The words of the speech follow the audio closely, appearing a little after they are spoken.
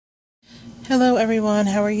Hello everyone,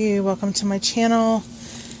 how are you? Welcome to my channel.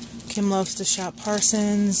 Kim loves to shop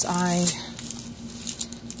Parsons. I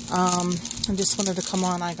just wanted to come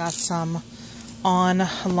on. I got some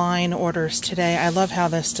online orders today. I love how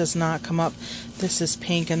this does not come up. This is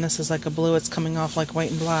pink and this is like a blue. It's coming off like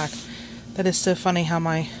white and black. That is so funny how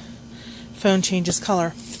my phone changes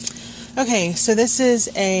color. Okay, so this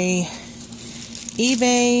is a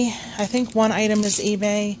eBay. I think one item is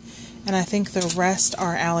eBay, and I think the rest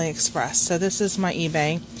are Aliexpress. So this is my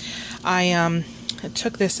eBay. I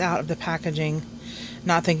took this out of the packaging,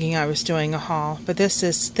 not thinking I was doing a haul. But this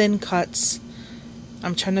is Thin Cuts.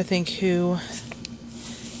 I'm trying to think who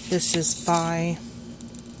this is by.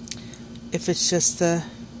 If it's just the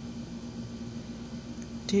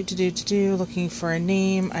looking for a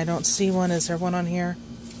name. I don't see one. Is there one on here?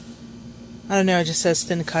 I don't know. It just says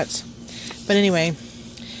Thin Cuts. But anyway,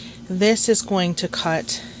 this is going to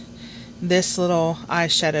cut. This little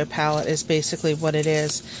eyeshadow palette is basically what it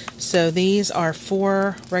is. So these are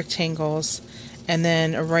 4 rectangles, and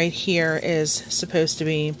then right here is supposed to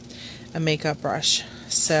be a makeup brush.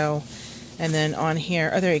 So, and then on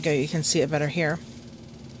here, oh there you go, you can see it better here.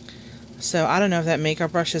 So I don't know if that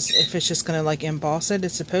makeup brush is, if it's just going to like emboss it.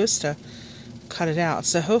 It's supposed to cut it out.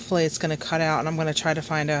 So hopefully it's going to cut out, and I'm going to try to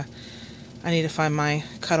find I need to find my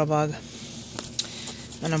Cuttlebug.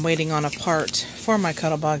 And I'm waiting on a part for my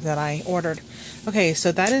Cuttlebug that I ordered. Okay,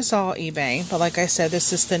 so that is all eBay. But like I said,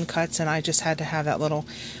 this is Thin Cuts, and I just had to have that little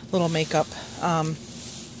makeup.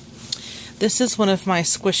 This is one of my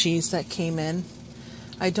squishies that came in.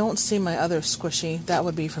 I don't see my other squishy. That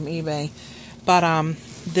would be from eBay. But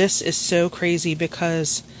this is so crazy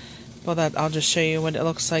because, well, that I'll just show you what it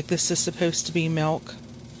looks like. This is supposed to be milk.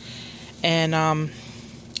 And,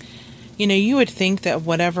 you know, you would think that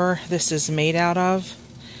whatever this is made out of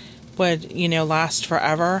would, you know, last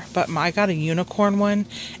forever, but I got a unicorn one,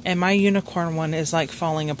 and my unicorn one is like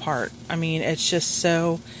falling apart. I mean, it's just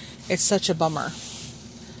so, it's such a bummer.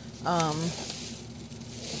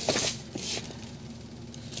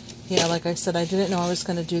 Yeah, like I said, I didn't know I was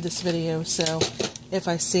going to do this video, so if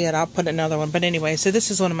I see it, I'll put another one. But anyway, so this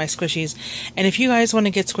is one of my squishies, and if you guys want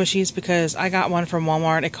to get squishies, because I got one from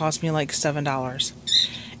Walmart, it cost me like $7.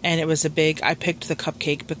 And it was a big, I picked the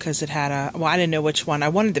cupcake because it had a, well, I didn't know which one. I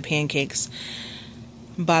wanted the pancakes.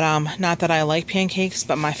 But, not that I like pancakes,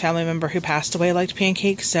 but my family member who passed away liked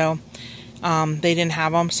pancakes. So, they didn't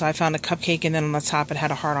have them. So I found a cupcake, and then on the top it had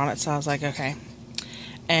a heart on it. So I was like, okay.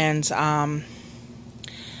 And,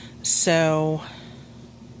 so,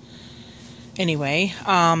 anyway,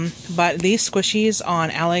 but these squishies on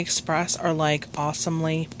AliExpress are like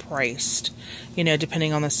awesomely priced, you know,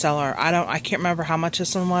 depending on the seller. I can't remember how much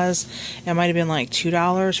this one was. It might have been like $2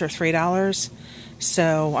 or $3.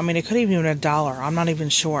 So, I mean, it could have even been $1. I'm not even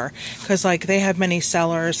sure. Because, like, they have many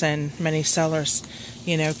sellers, and many sellers,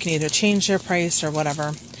 you know, can either change their price or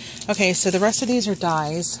whatever. Okay, so the rest of these are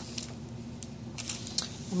dies.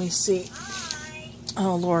 Let me see.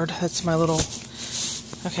 Oh, Lord, that's my little...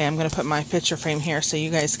 Okay, I'm going to put my picture frame here so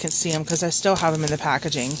you guys can see them, because I still have them in the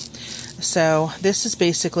packaging. So this is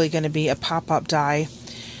basically going to be a pop-up die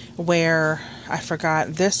where, I forgot,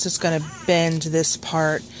 this is going to bend this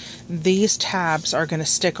part. These tabs are going to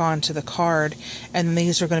stick onto the card, and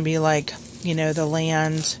these are going to be like, you know, the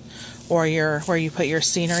land or where you put your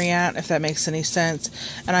scenery at, if that makes any sense.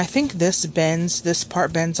 And I think this bends, this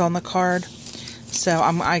part bends on the card. So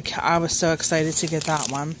I was so excited to get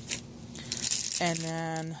that one. And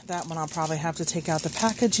then that one I'll probably have to take out the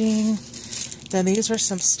packaging. Then these are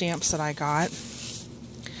some stamps that I got.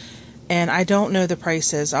 And I don't know the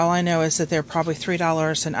prices. All I know is that they're probably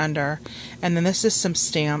 $3 and under. And then this is some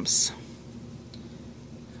stamps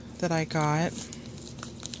that I got.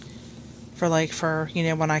 For, you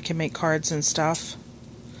know, when I can make cards and stuff.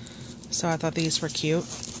 So I thought these were cute.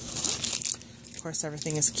 Of course,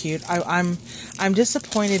 everything is cute. I'm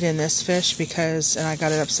disappointed in this fish because, and I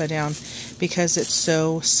got it upside down, because it's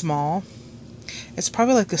so small. It's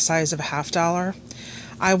probably like the size of a $half.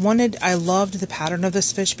 I loved the pattern of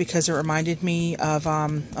this fish because it reminded me of,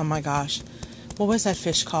 oh my gosh, what was that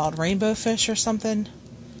fish called? Rainbow fish or something?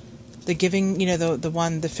 The giving, you know,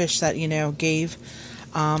 the fish that, you know, gave.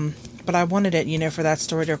 But I wanted it, you know, for that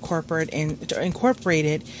story to incorporate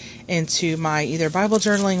it into my either Bible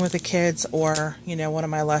journaling with the kids or, you know, one of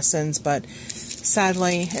my lessons. But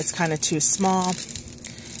sadly, it's kind of too small.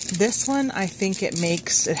 This one, I think it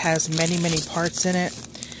has many, many parts in it.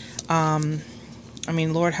 I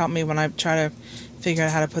mean, Lord help me when I try to figure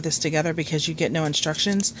out how to put this together, because you get no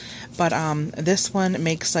instructions. But this one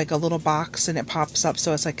makes like a little box, and it pops up,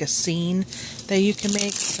 so it's like a scene that you can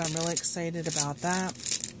make. So I'm really excited about that.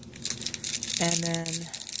 And then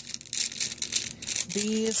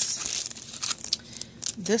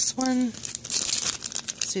This one,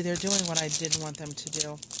 see, they're doing what I didn't want them to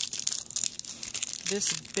do.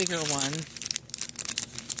 This bigger one,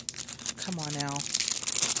 come on now.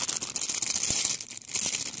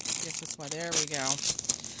 Get this one, there we go.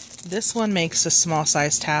 This one makes a small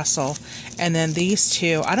size tassel, and then these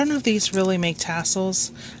two, I don't know if these really make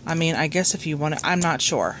tassels. I mean, I guess if you want to, I'm not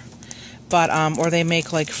sure. But, or they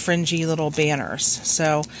make like fringy little banners.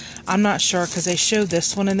 So, I'm not sure, because they show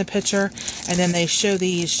this one in the picture, and then they show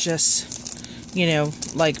these just, you know,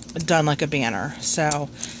 like done like a banner. So,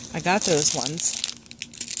 I got those ones.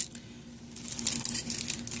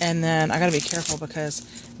 And then, I gotta be careful because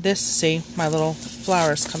this, see, my little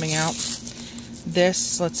flowers coming out.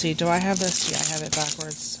 This, let's see, do I have this? Yeah, I have it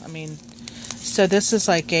backwards. I mean, so this is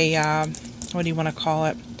like a, what do you want to call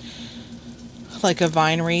it? Like a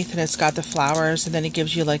vine wreath, and it's got the flowers, and then it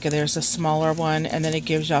gives you like there's a smaller one, and then it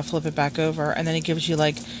gives you, I'll flip it back over, and then it gives you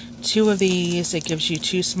like 2 of these. It gives you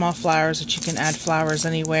 2 small flowers that you can add flowers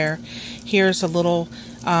anywhere. Here's a little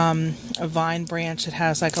a vine branch that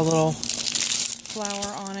has like a little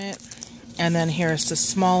flower on it, and then here's the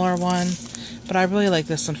smaller one, but I really like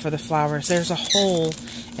this one for the flowers. There's a hole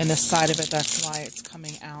in the side of it, that's why it's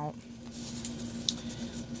coming out.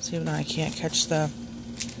 See, now I can't catch the...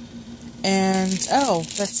 And, oh,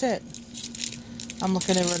 that's it. I'm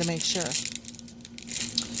looking over to make sure.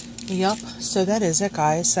 Yep, so that is it,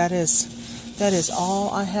 guys. That is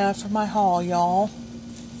all I have for my haul, y'all.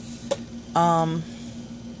 I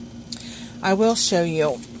will show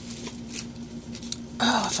you,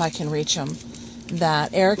 oh, if I can reach them,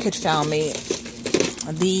 that Eric had found me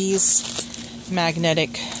these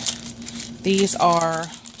magnetic, these are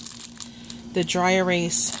the dry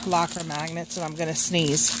erase locker magnets, and I'm going to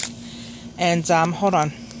sneeze. And, hold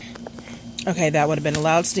on. Okay, that would have been a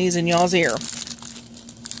loud sneeze in y'all's ear.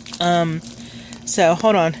 So,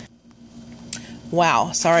 hold on.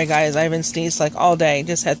 Wow, sorry guys, I haven't sneezed like all day.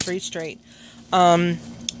 Just had 3 straight.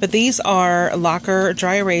 But these are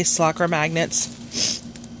dry erase locker magnets.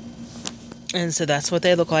 And so that's what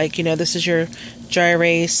they look like. You know, this is your dry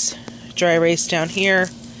erase down here.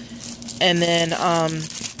 And then,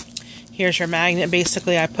 here's your magnet.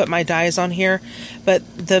 Basically, I put my dies on here. But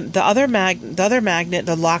the other magnet,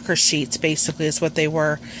 the locker sheets, basically is what they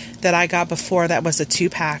were that I got before. That was a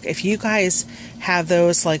 2-pack. If you guys have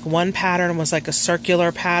those, like one pattern was like a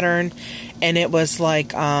circular pattern, and it was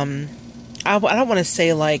like I don't want to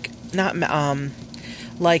say like not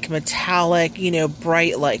like metallic, you know,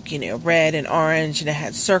 bright, like, you know, red and orange, and it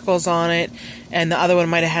had circles on it, and the other one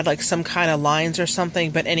might have had like some kind of lines or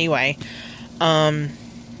something. But anyway,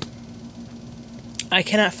 I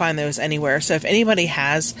cannot find those anywhere. So if anybody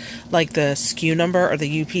has like the SKU number or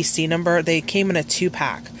the UPC number, they came in a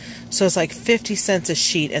 2-pack. So it's like 50 cents a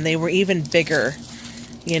sheet, and they were even bigger,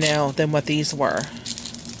 you know, than what these were.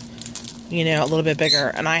 You know, a little bit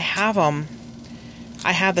bigger. And I have them.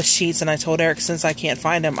 I have the sheets, and I told Eric, since I can't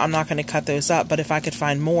find them, I'm not going to cut those up. But if I could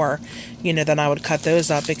find more, you know, then I would cut those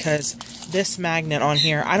up, because this magnet on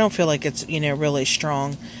here, I don't feel like it's, you know, really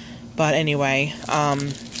strong. But anyway,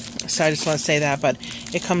 so I just want to say that. But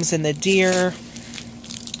it comes in the deer.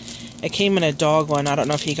 It came in a dog one. I don't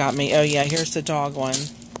know if he got me. Oh yeah, here's the dog one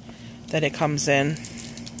that it comes in.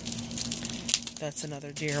 That's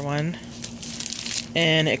another deer one.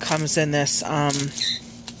 And it comes in this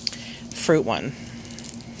fruit one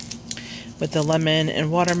with the lemon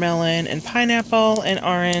and watermelon and pineapple and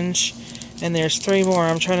orange. And there's 3 more.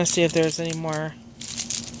 I'm trying to see if there's any more.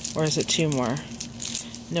 Or is it 2 more?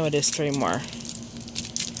 No, it is 3 more.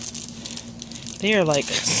 They are like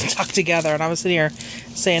stuck together, and I was sitting here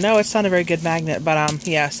saying, "Oh, it's not a very good magnet." But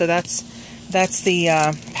yeah. So that's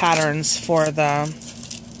the patterns for the,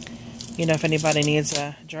 you know, if anybody needs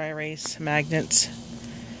a dry erase magnet.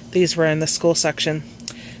 These were in the school section.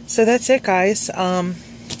 So that's it, guys.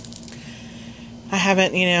 I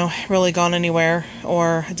haven't, you know, really gone anywhere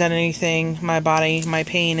or done anything. My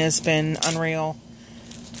pain has been unreal.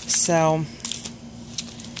 So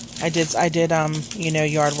I did, you know,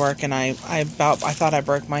 yard work, and I thought I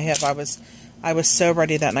broke my hip. I was so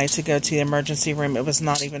ready that night to go to the emergency room. It was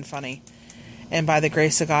not even funny. And by the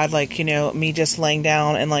grace of God, like, you know, me just laying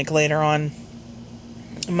down, and like later on,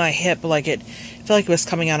 my hip, like I feel like it was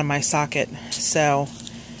coming out of my socket. So,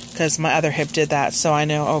 because my other hip did that. So I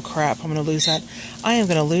know, oh crap, I'm going to lose that. I am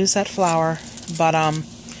going to lose that flower. But,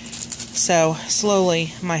 so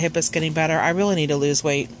slowly my hip is getting better. I really need to lose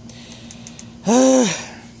weight.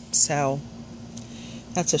 So,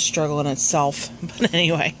 that's a struggle in itself. But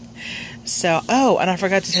anyway. So, oh, and I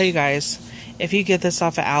forgot to tell you guys, if you get this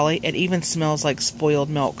off of Ali, it even smells like spoiled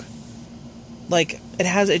milk. Like,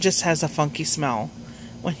 it just has a funky smell.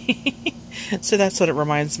 When so that's what it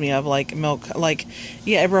reminds me of, like milk. Like,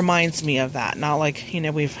 yeah, it reminds me of that. Not like,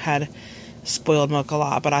 we've had spoiled milk a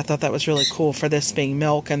lot, but I thought that was really cool for this being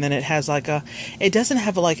milk. And then it has like it doesn't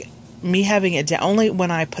have like me having it down. Only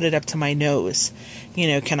when I put it up to my nose,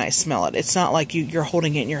 can I smell it. It's not like you're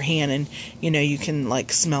holding it in your hand and, you can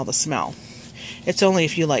like smell the smell. It's only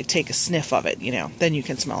if you like take a sniff of it, then you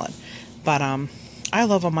can smell it. But I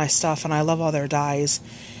love all my stuff and I love all their dyes.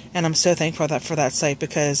 And I'm so thankful for that site,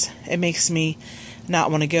 because it makes me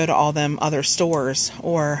not want to go to all them other stores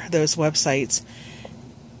or those websites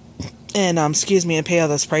and, and pay all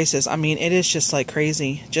those prices. I mean, it is just like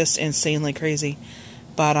crazy, just insanely crazy.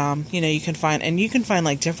 But, you can find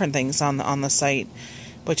like different things on the site,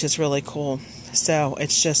 which is really cool. So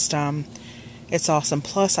it's just, it's awesome.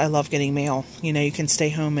 Plus I love getting mail. You can stay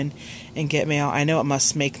home and get mail. I know it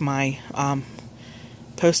must make my,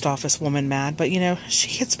 post office woman mad, but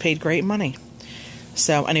she gets paid great money.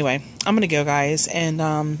 So anyway, I'm gonna go, guys, and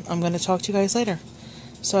I'm gonna talk to you guys later.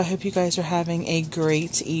 So I hope you guys are having a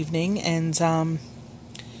great evening. And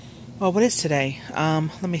well, what is today?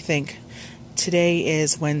 Let me think. Today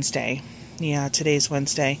is Wednesday. Yeah, today's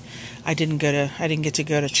Wednesday. I didn't get to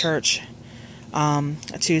go to church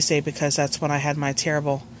Tuesday, because that's when I had my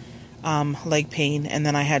terrible leg pain, and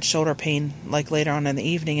then I had shoulder pain like later on in the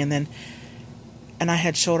evening, and I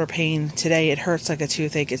had shoulder pain today. It hurts like a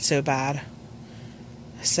toothache. It's so bad.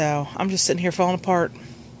 So I'm just sitting here falling apart.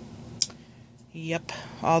 Yep.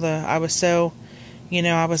 I was so,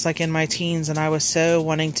 I was like in my teens, and I was so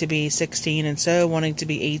wanting to be 16 and so wanting to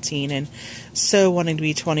be 18 and so wanting to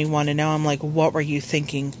be 21. And now I'm like, what were you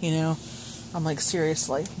thinking? I'm like,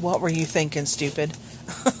 seriously, what were you thinking, stupid?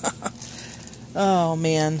 Oh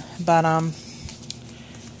man. But,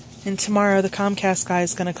 and tomorrow the Comcast guy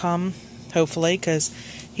is going to come. Hopefully, because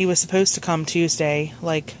he was supposed to come Tuesday,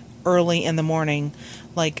 like early in the morning,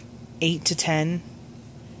 like 8 to 10,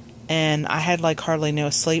 and I had like hardly no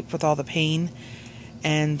sleep with all the pain,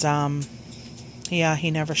 and yeah, he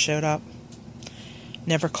never showed up,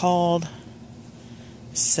 never called,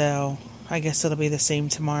 so I guess it'll be the same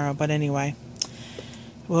tomorrow. But anyway,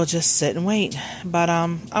 we'll just sit and wait. But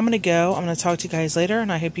I'm gonna go. I'm gonna talk to you guys later, and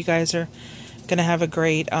I hope you guys are gonna have a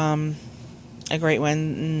great a great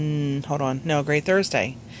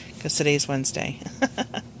Thursday, because today's Wednesday.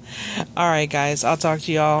 Alright, guys, I'll talk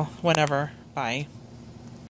to y'all whenever. Bye.